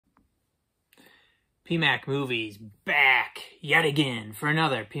PMAC Movies back yet again for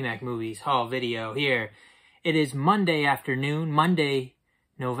another PMAC Movies haul video here. It is Monday afternoon, Monday,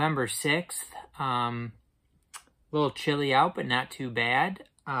 November 6th. A little chilly out, but not too bad.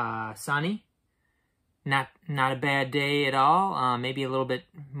 Sunny. Not a bad day at all. Maybe a little bit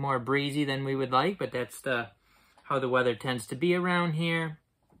more breezy than we would like, but that's how the weather tends to be around here.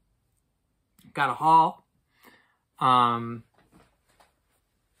 Got a haul.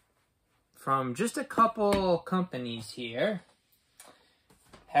 From just a couple companies here.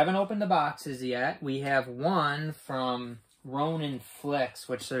 Haven't opened the boxes yet. We have one from Ronin Flix,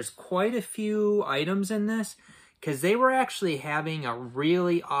 which there's quite a few items in this, because they were actually having a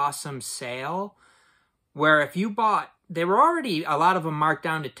really awesome sale where if you bought, they were already, a lot of them marked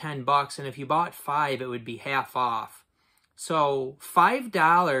down to $10, and if you bought 5, it would be half off. So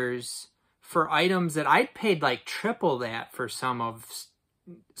 $5 for items that I'd paid like triple that for some of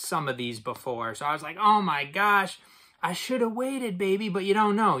these before. So I was like, oh my gosh, I should have waited, baby. But you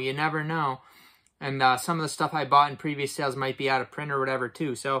don't know. You never know. And some of the stuff I bought in previous sales might be out of print or whatever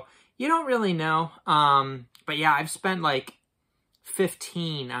too. So you don't really know. But yeah, I've spent like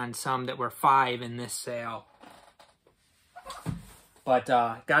 15 on some that were 5 in this sale. But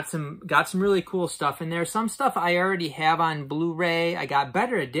got some really cool stuff in there. Some stuff I already have on Blu-ray. I got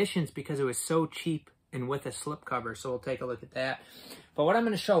better editions because it was so cheap and with a slipcover. So we'll take a look at that. But what I'm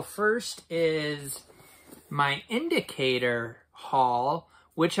going to show first is my indicator haul,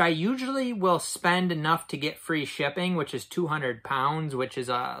 which I usually will spend enough to get free shipping, which is 200 pounds, which is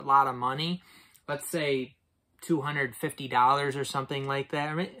a lot of money. Let's say $250 or something like that.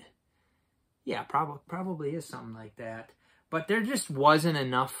 I mean, yeah, probably is something like that. But there just wasn't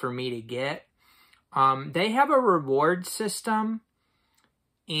enough for me to get. They have a reward system.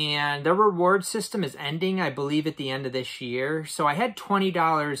 And the reward system is ending, I believe, at the end of this year. So I had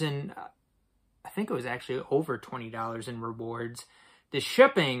 $20 in, I think it was actually over $20 in rewards. The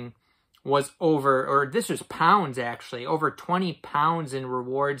shipping was over, or this was pounds actually, over 20 pounds in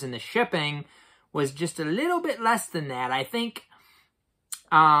rewards. And the shipping was just a little bit less than that. I think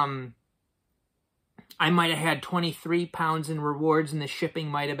I might have had 23 pounds in rewards and the shipping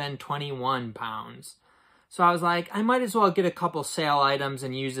might have been 21 pounds. So I was like, I might as well get a couple sale items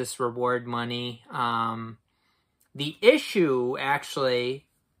and use this reward money. The issue, actually,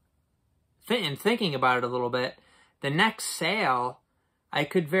 in thinking about it a little bit, the next sale, I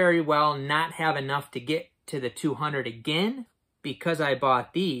could very well not have enough to get to the 200 again because I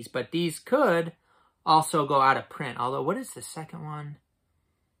bought these. But these could also go out of print. Although, what is the second one?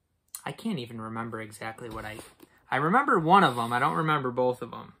 I can't even remember exactly what I remember one of them. I don't remember both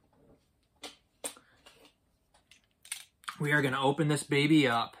of them. We are going to open this baby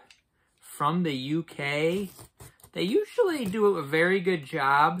up from the UK. They usually do a very good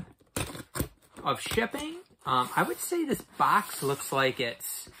job of shipping. I would say this box looks like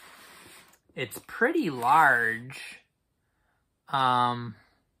it's pretty large. For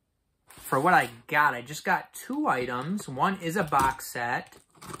what I got, I just got 2 items. One is a box set.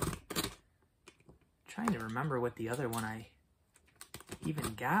 I'm trying to remember what the other one I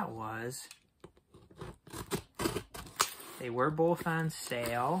even got was. They were both on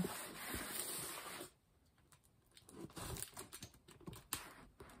sale.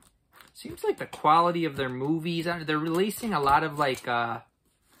 Seems like the quality of their movies, they're releasing a lot of like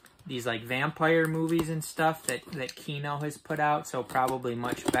these like vampire movies and stuff that Kino has put out, so probably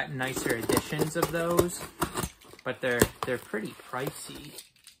much nicer editions of those. But they're pretty pricey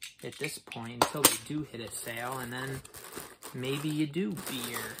at this point until they do hit a sale, and then maybe you do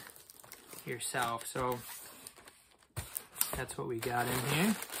beer yourself. So that's what we got in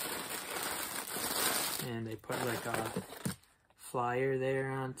here. And they put like a flyer there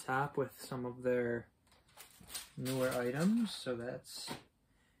on top with some of their newer items. So that's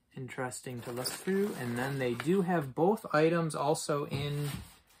interesting to look through. And then they do have both items also in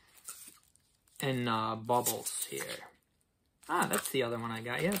bubbles here. Ah, that's the other one I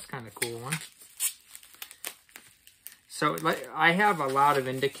got. Yeah, that's kind of a cool one. So I have a lot of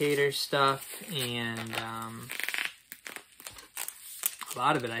indicator stuff, and a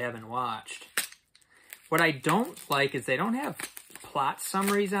lot of it I haven't watched. What I don't like is they don't have plot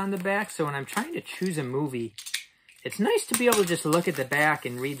summaries on the back, so when I'm trying to choose a movie, it's nice to be able to just look at the back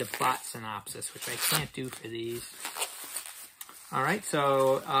and read the plot synopsis, which I can't do for these. Alright,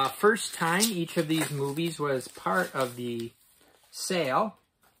 so first time each of these movies was part of the sale.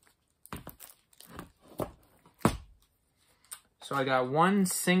 So I got one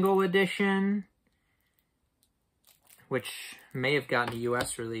single edition, which may have gotten a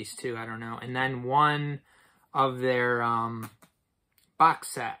US release too, I don't know. And then one of their box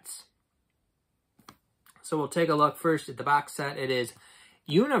sets. So we'll take a look first at the box set. It is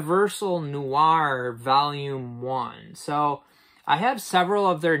Universal Noir Volume 1. So I have several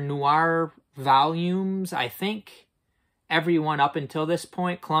of their noir volumes. I think everyone up until this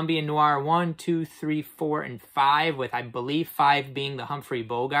point. Colombian Noir 1, 2, 3, 4, and 5, with I believe 5 being the Humphrey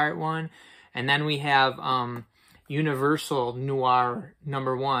Bogart one. And then we have Universal Noir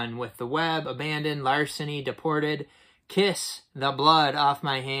number 1 with The Web, Abandoned, Larceny, Deported, Kiss the Blood Off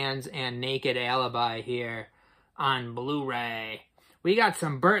My Hands, and Naked Alibi here on Blu-ray. We got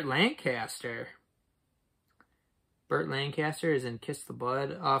some Burt Lancaster. Burt Lancaster is in Kiss the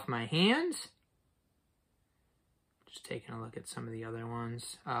Blood Off My Hands. Just taking a look at some of the other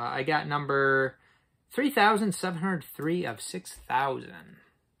ones. I got number 3,703 of 6,000.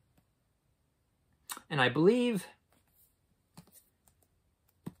 And I believe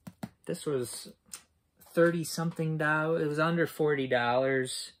this was 30-something dollars. It was under $40.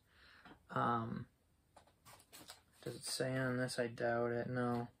 Does it say on this? I doubt it.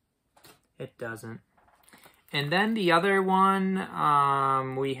 No, it doesn't. And then the other one,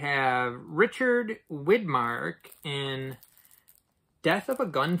 we have Richard Widmark in Death of a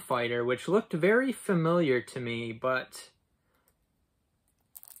Gunfighter, which looked very familiar to me, but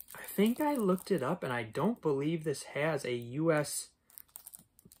I think I looked it up, and I don't believe this has a U.S.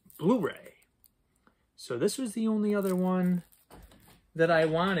 Blu-ray. So this was the only other one that I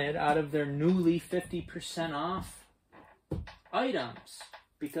wanted out of their newly 50% off items,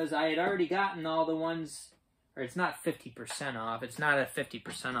 because I had already gotten all the ones. Or it's not 50% off. It's not a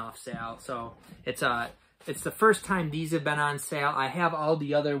 50% off sale. So it's the first time these have been on sale. I have all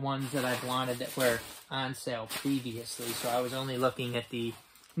the other ones that I've wanted that were on sale previously. So I was only looking at the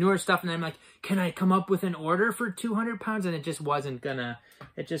newer stuff, and I'm like, can I come up with an order for 200 pounds? And it just wasn't gonna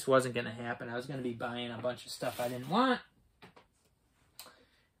happen. I was gonna be buying a bunch of stuff I didn't want.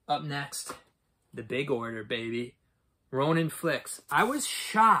 Up next, the big order, baby. Ronin Flix. I was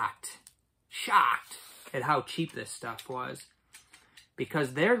shocked at how cheap this stuff was,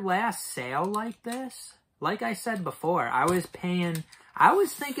 because their last sale like this, like I said before, I was thinking I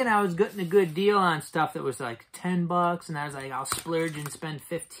was getting a good deal on stuff that was like 10 bucks, and I was like, I'll splurge and spend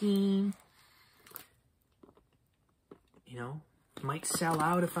 15. You know, might sell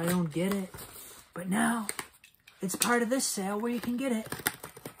out if I don't get it, but now it's part of this sale where you can get it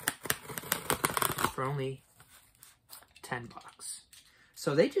for only 10 bucks.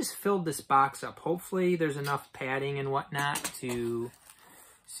 So they just filled this box up. Hopefully there's enough padding and whatnot to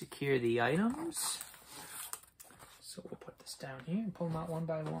secure the items. So we'll put this down here and pull them out one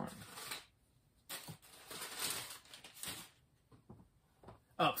by one.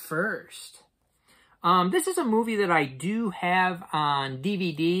 Up first, this is a movie that I do have on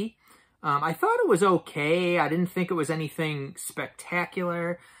DVD. I thought it was okay. I didn't think it was anything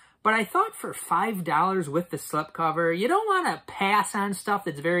spectacular. But I thought for $5 with the slipcover, you don't want to pass on stuff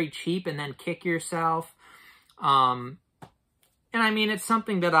that's very cheap and then kick yourself. And I mean, it's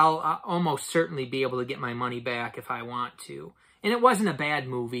something that I'll almost certainly be able to get my money back if I want to. And it wasn't a bad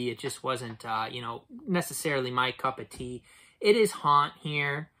movie. It just wasn't, you know, necessarily my cup of tea. It is Haunt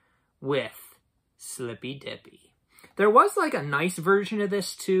here with Slippy Dippy. There was like a nice version of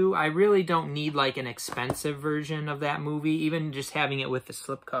this too. I really don't need like an expensive version of that movie. Even just having it with the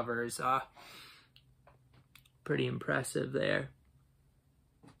slipcover is pretty impressive there.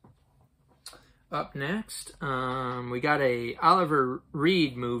 Up next, we got a Oliver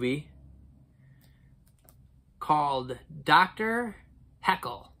Reed movie called Dr.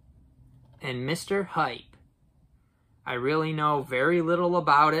 Heckle and Mr. Hype. I really know very little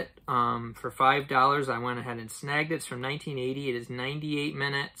about it. For $5, I went ahead and snagged it. It's from 1980. It is 98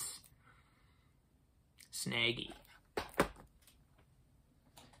 minutes. Snaggy.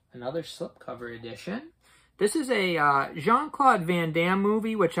 Another slipcover edition. This is a Jean-Claude Van Damme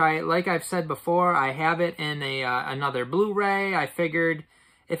movie, which like I've said before, I have it in another Blu-ray. I figured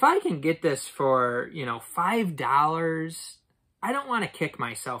if I can get this for, you know, $5, I don't want to kick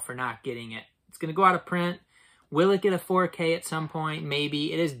myself for not getting it. It's going to go out of print. Will it get a 4K at some point?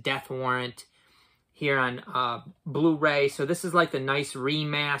 Maybe. It is Death Warrant here on Blu-ray. So this is like the nice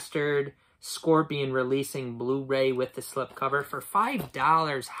remastered Scorpion releasing Blu-ray with the slipcover. For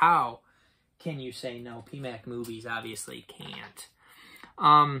 $5, how can you say no? PMAC Movies obviously can't.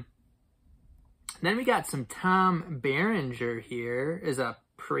 Then we got some Tom Berenger here. Is a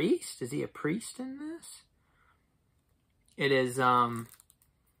priest? Is he a priest in this? It is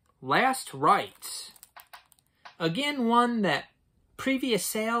Last Rites. Again, one that previous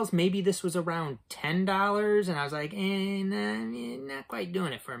sales, maybe this was around $10, and I was like, not quite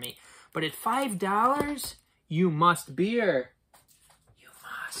doing it for me. But at $5, you must beer. You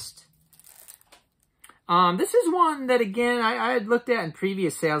must. This is one that, again, I had looked at in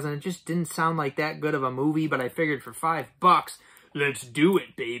previous sales, and it just didn't sound like that good of a movie, but I figured for $5, let's do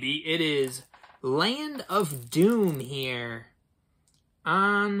it, baby. It is Land of Doom here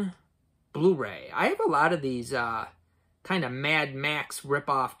on Blu-ray. I have a lot of these kind of Mad Max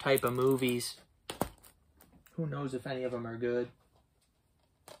ripoff type of movies. Who knows if any of them are good.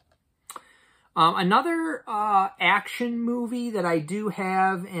 Another action movie that I do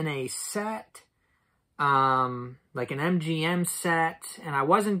have in a set, like an MGM set, and I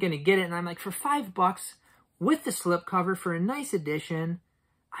wasn't going to get it, and I'm like, for $5 with the slipcover for a nice edition,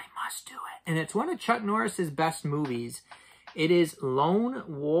 I must do it. And it's one of Chuck Norris's best movies. It is Lone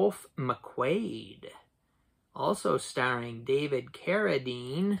Wolf McQuade, also starring David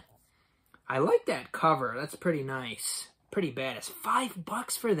Carradine. I like that cover. That's pretty nice. Pretty badass.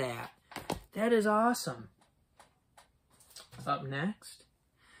 $5 for that. That is awesome. Up next.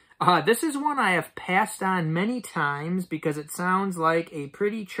 This is one I have passed on many times because it sounds like a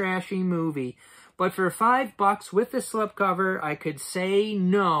pretty trashy movie. But for $5 with the slipcover, I could say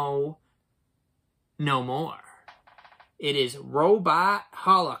no more. It is Robot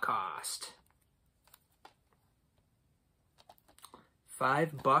Holocaust.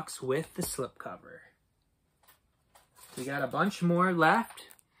 $5 with the slipcover. We got a bunch more left,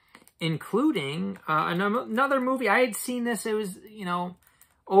 including another movie. I had seen this. It was, you know,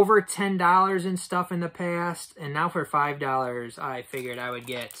 over $10 and stuff in the past. And now for $5, I figured I would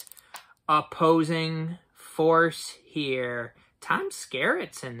get Opposing Force here. Tom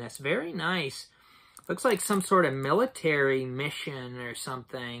Skerritt's in this. Very nice. Looks like some sort of military mission or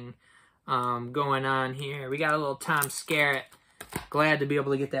something going on here. We got a little Tom Skerritt. Glad to be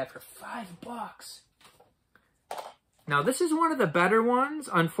able to get that for $5. Now, this is one of the better ones.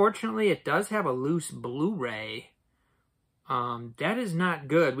 Unfortunately, it does have a loose Blu-ray. That is not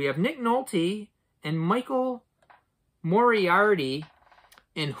good. We have Nick Nolte and Michael Moriarty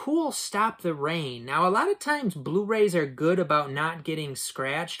in Who'll Stop the Rain. Now, a lot of times Blu-rays are good about not getting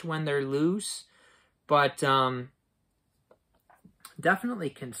scratched when they're loose, but definitely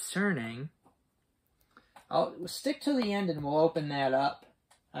concerning. I'll stick to the end and we'll open that up.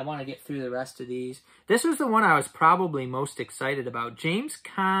 I want to get through the rest of these. This was the one I was probably most excited about. James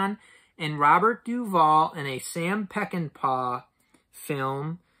Caan and Robert Duvall in a Sam Peckinpah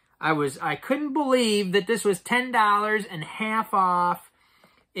film. I couldn't believe that this was $10 and half off.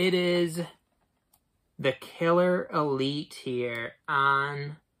 It is The Killer Elite here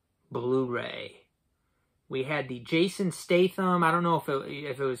on Blu-ray. We had the Jason Statham. I don't know if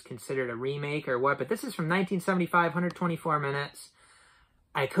it was considered a remake or what, but this is from 1975, 124 minutes.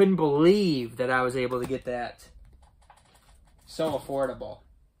 I couldn't believe that I was able to get that. So affordable.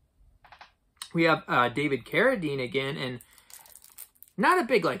 We have David Carradine again, and not a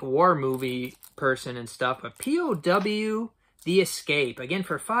big like war movie person and stuff, but POW The Escape. Again,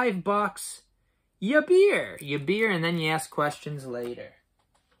 for $5, you beer, and then you ask questions later.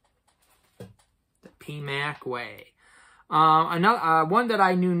 The PMAC way. Another one that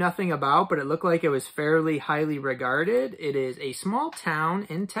I knew nothing about, but it looked like it was fairly highly regarded. It is A Small Town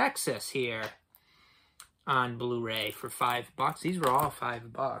in Texas here on Blu-ray for $5. These were all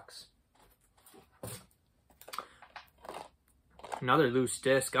 $5. Another loose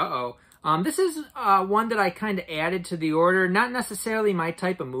disc. This is one that I kind of added to the order. Not necessarily my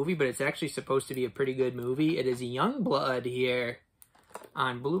type of movie, but it's actually supposed to be a pretty good movie. It is Youngblood here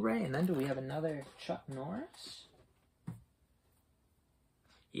on Blu-ray. And then do we have another Chuck Norris?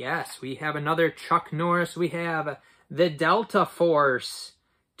 Yes, we have another Chuck Norris. We have the Delta Force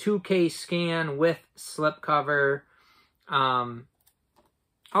 2K scan with slipcover. I'll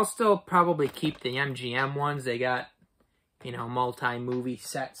still probably keep the MGM ones. They got, you know, multi-movie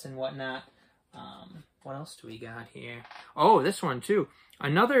sets and whatnot. What else do we got here? Oh, this one too.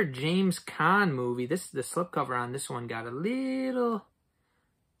 Another James Caan movie. The slipcover on this one got a little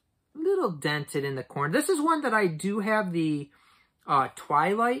dented in the corner. This is one that I do have the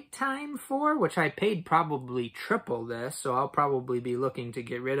Twilight Time for, which I paid probably triple this, so I'll probably be looking to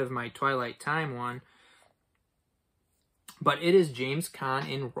get rid of my Twilight Time one. But it is James Caan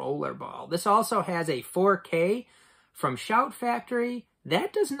in Rollerball. This also has a 4K from Shout Factory.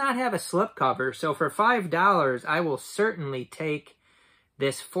 That does not have a slipcover, so for $5, I will certainly take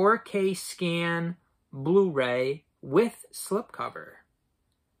this 4K scan Blu-ray with slipcover.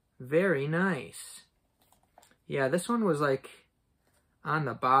 Very nice. Yeah, this one was like on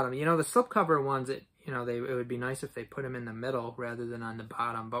the bottom. You know, the slipcover ones, it would be nice if they put them in the middle rather than on the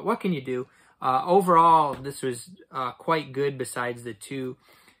bottom. But what can you do? Overall, this was quite good besides the two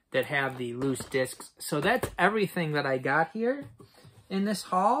that have the loose discs. So that's everything that I got here in this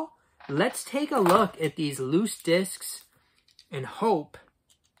haul. let's take a look at these loose discs and hope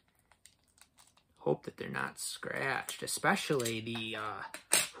that they're not scratched, especially the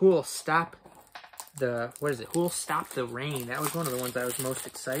Who'll Stop the, what is it? Who'll Stop the Rain? That was one of the ones I was most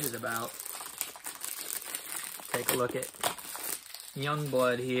excited about. Take a look at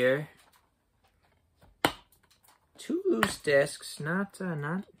Youngblood here. 2 loose discs, not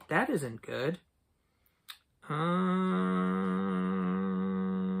that isn't good.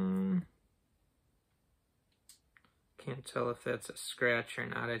 Can't tell if that's a scratch or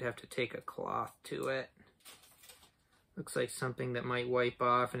not. I'd have to take a cloth to it. Looks like something that might wipe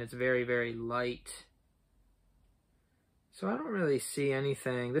off, and it's very, very light. So I don't really see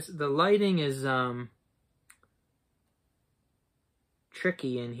anything. The lighting is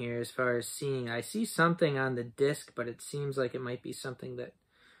tricky in here as far as seeing. I see something on the disc, but it seems like it might be something that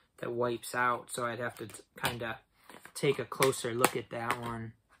wipes out. So I'd have to kind of take a closer look at that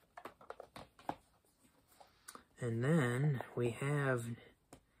one. And then we have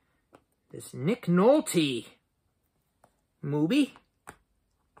this Nick Nolte movie.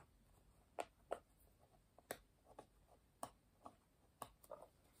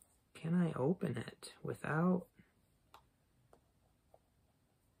 Can I open it without...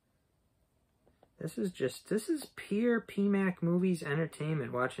 This is pure PMAC Movies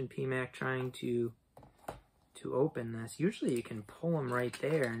Entertainment, watching PMAC trying to open this. Usually you can pull them right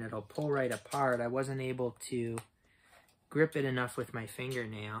there and it'll pull right apart. I wasn't able to grip it enough with my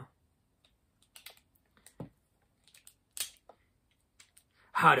fingernail.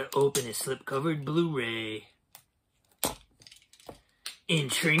 How to open a slipcovered Blu-ray in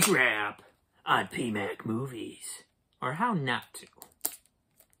shrink wrap on PMAC Movies. Or how not to.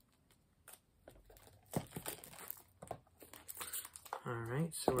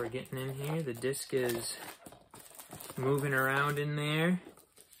 Alright, so we're getting in here. The disc is moving around in there.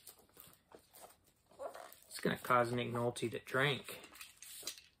 It's going to cause Nick Nolte to drink.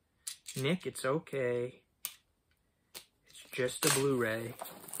 Nick, it's okay. It's just a Blu-ray.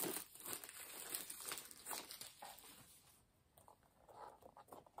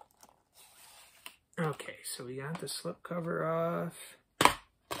 Okay, so we got the slipcover off.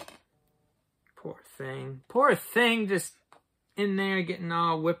 Poor thing. Poor thing, just in there getting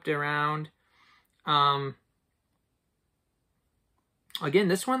all whipped around. Again,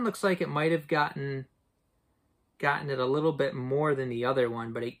 this one looks like it might have gotten it a little bit more than the other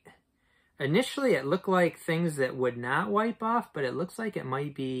one, but initially it looked like things that would not wipe off, but it looks like it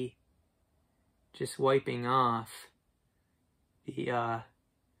might be just wiping off the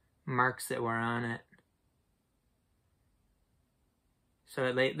marks that were on it. So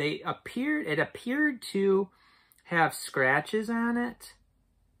it appeared to have scratches on it,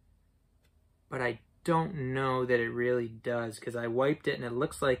 but I don't know that it really does, because I wiped it and it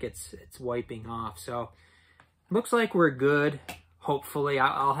looks like it's wiping off. So looks like we're good. Hopefully,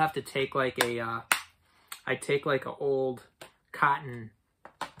 I'll have to take like I take like an old cotton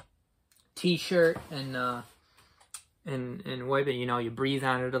t-shirt and wipe it. You know, you breathe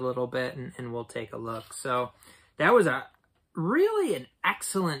on it a little bit and we'll take a look. So that was really an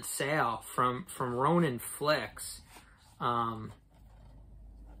excellent sale from Ronin Flix.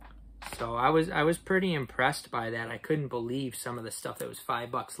 So I was pretty impressed by that. I couldn't believe some of the stuff that was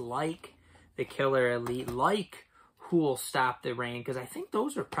 $5, like the Killer Elite, like Who'll Stop the Rain, because I think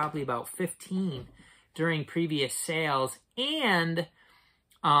those were probably about 15 during previous sales. And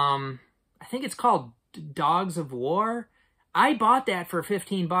I think it's called Dogs of War. I bought that for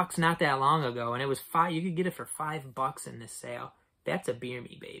 $15 not that long ago, and it was you could get it for $5 in this sale. That's a beer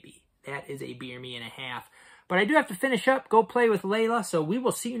me, baby. That is a beer me and a half. But I do have to finish up, go play with Layla, so we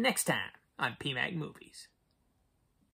will see you next time on PMAC Movies.